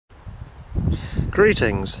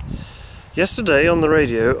Greetings. Yesterday on the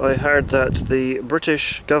radio I heard that the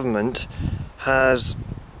British government has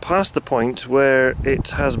passed the point where it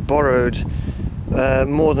has borrowed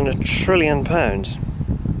more than £1 trillion.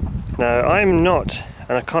 Now, I'm not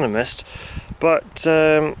an economist, but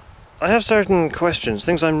I have certain questions,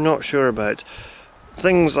 things I'm not sure about,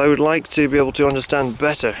 things I would like to be able to understand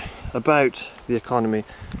better about the economy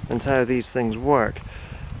and how these things work.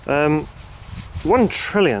 £1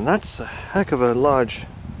 trillion, that's a heck of a large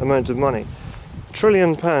amount of money. £1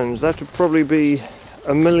 trillion, that would probably be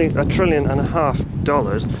 $1.5 trillion.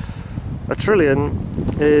 A trillion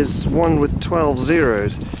is one with 12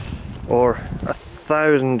 zeros, or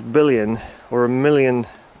 1,000 billion, or 1,000,000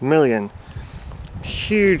 million.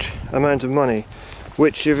 Huge amount of money,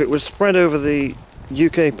 which if it was spread over the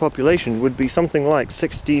UK population would be something like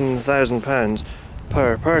 £16,000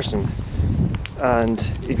 per person. And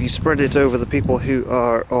if you spread it over the people who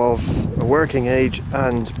are of a working age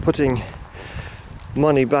and putting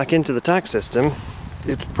money back into the tax system,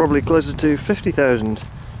 it's probably closer to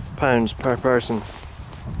 £50,000 per person.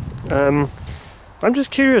 I'm just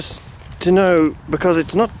curious to know, because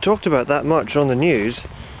it's not talked about that much on the news,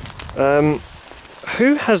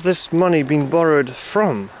 who has this money been borrowed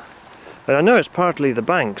from? And I know it's partly the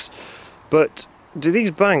banks, but do these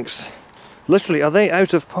banks, literally, are they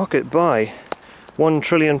out of pocket by £1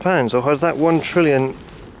 trillion, or has that £1 trillion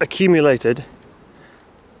accumulated?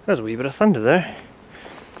 There's a wee bit of thunder there.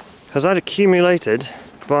 Has that accumulated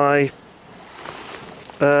by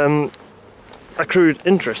accrued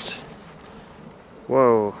interest?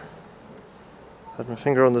 Whoa. Had my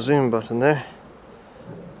finger on the zoom button there.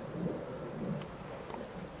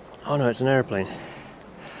 Oh no, it's an airplane.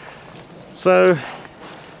 So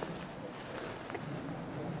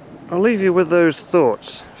I'll leave you with those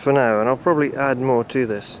thoughts for now, and I'll probably add more to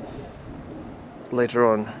this later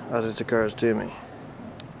on as it occurs to me.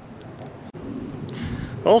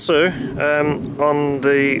 Also, on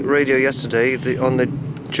the radio yesterday, on the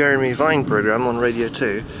Jeremy Vine programme on Radio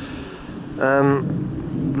 2,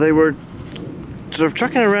 they were sort of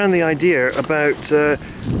chucking around the idea about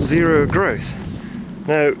zero growth.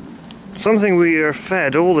 Now, something we are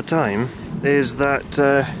fed all the time is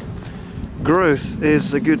that growth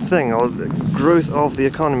is a good thing, or the growth of the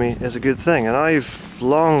economy is a good thing, and I've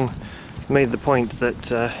long made the point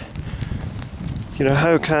that you know,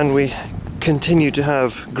 how can we continue to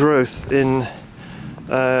have growth in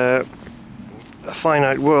a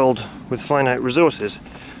finite world with finite resources?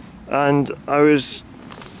 And I was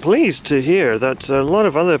pleased to hear that a lot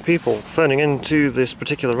of other people phoning into this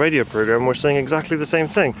particular radio program were saying exactly the same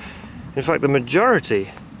thing. In fact, the majority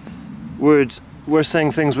were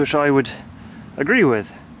saying things which I would agree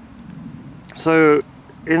with. So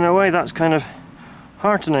in a way that's kind of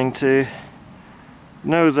heartening to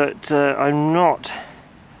know that I'm not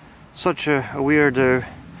such a weirdo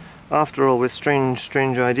after all, with strange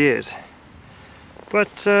ideas.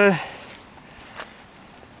 But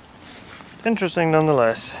interesting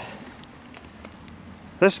nonetheless.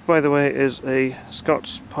 This, by the way, is a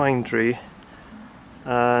Scots pine tree,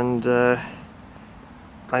 and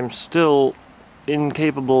I'm still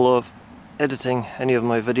incapable of editing any of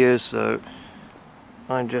my videos, so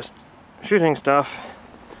I'm just shooting stuff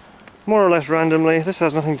more or less randomly. This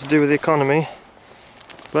has nothing to do with the economy,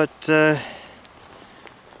 but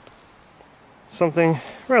something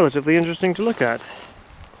relatively interesting to look at.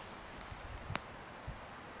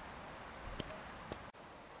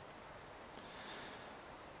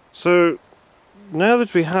 So now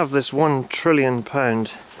that we have this £1 trillion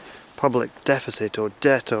public deficit, or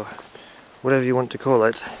debt, or whatever you want to call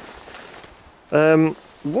it,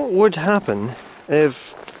 what would happen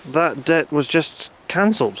if that debt was just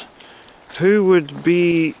cancelled? Who would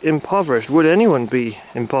be impoverished? Would anyone be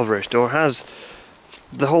impoverished? Or has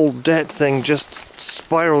the whole debt thing just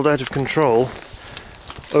spiraled out of control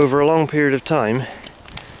over a long period of time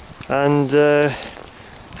and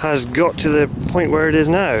has got to the point where it is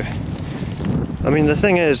now? I mean, the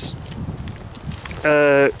thing is,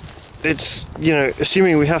 it's, you know,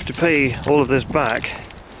 assuming we have to pay all of this back,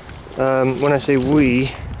 when I say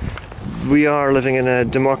we are living in a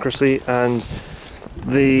democracy, and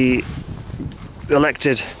the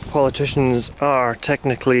elected politicians are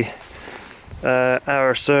technically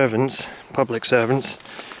our servants, public servants.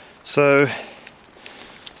 So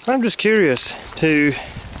I'm just curious to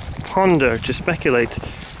ponder, to speculate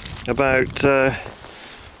about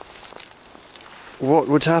what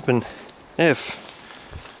would happen if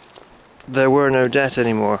there were no debt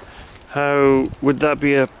anymore. How would that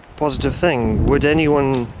be a positive thing? Would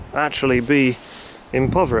anyone actually be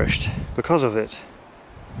impoverished because of it?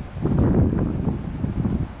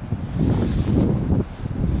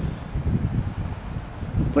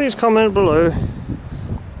 please comment below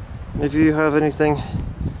if you have anything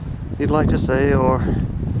you'd like to say, or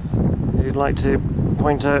you'd like to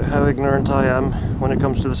point out how ignorant I am when it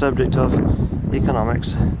comes to the subject of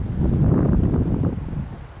economics.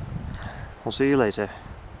 I'll see you later.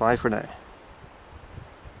 Bye for now.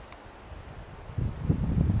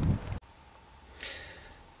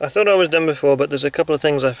 I thought I was done before, but there's a couple of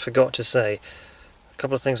things I forgot to say. A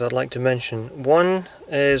couple of things I'd like to mention. One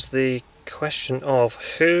is the question of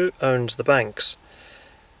who owns the banks.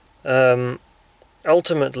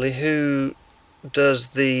 Ultimately, who does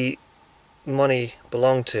the money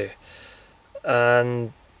belong to?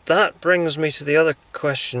 And that brings me to the other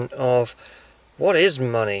question of what is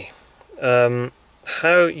money?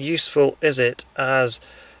 How useful is it as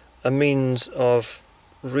a means of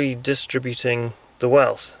redistributing the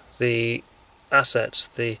wealth, the assets,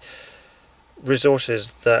 the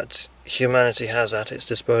resources that humanity has at its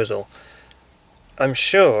disposal? I'm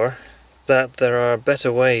sure that there are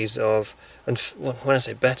better ways of, and when I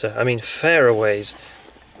say better, I mean fairer ways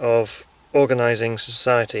of organising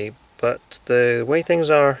society, but the way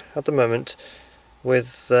things are at the moment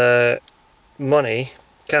with money,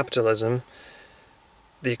 capitalism,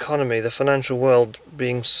 the economy, the financial world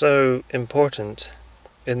being so important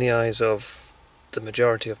in the eyes of the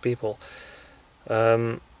majority of people,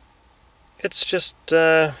 it's just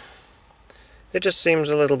it just seems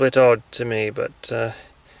a little bit odd to me, but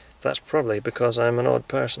that's probably because I'm an odd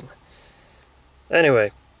person.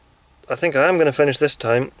 Anyway, I think I am going to finish this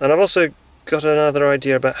time, and I've also got another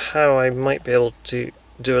idea about how I might be able to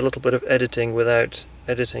do a little bit of editing without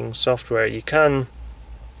editing software. You can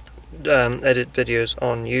edit videos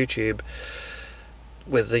on YouTube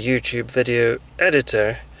with the YouTube video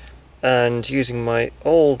editor, and using my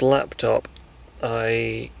old laptop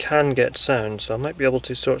I can get sound, so I might be able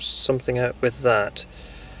to sort something out with that.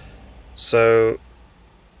 So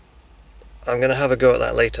I'm going to have a go at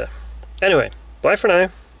that later. Anyway, bye for now.